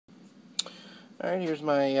Alright, here's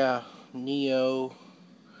my Neo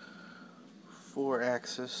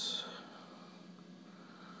 4-axis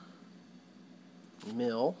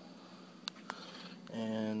mill,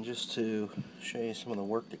 and just to show you some of the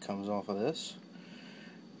work that comes off of this,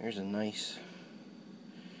 here's a nice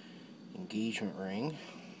engagement ring.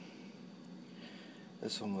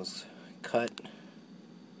 This one was cut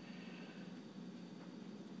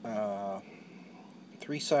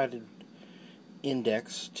 3-sided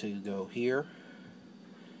index to go here,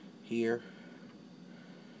 here,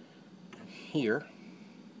 and here.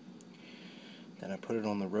 Then I put it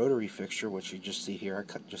on the rotary fixture, which you just see here.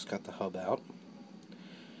 I just cut the hub out,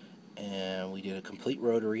 and we did a complete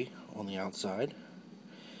rotary on the outside,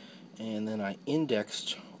 and then I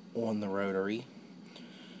indexed on the rotary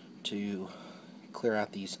to clear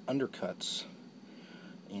out these undercuts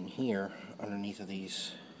in here underneath of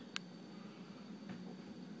these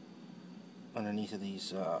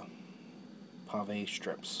pave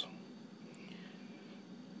strips.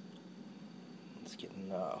 It's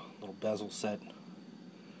getting a little bezel set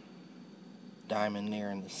diamond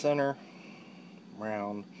there in the center,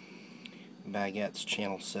 round baguettes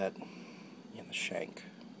channel set in the shank.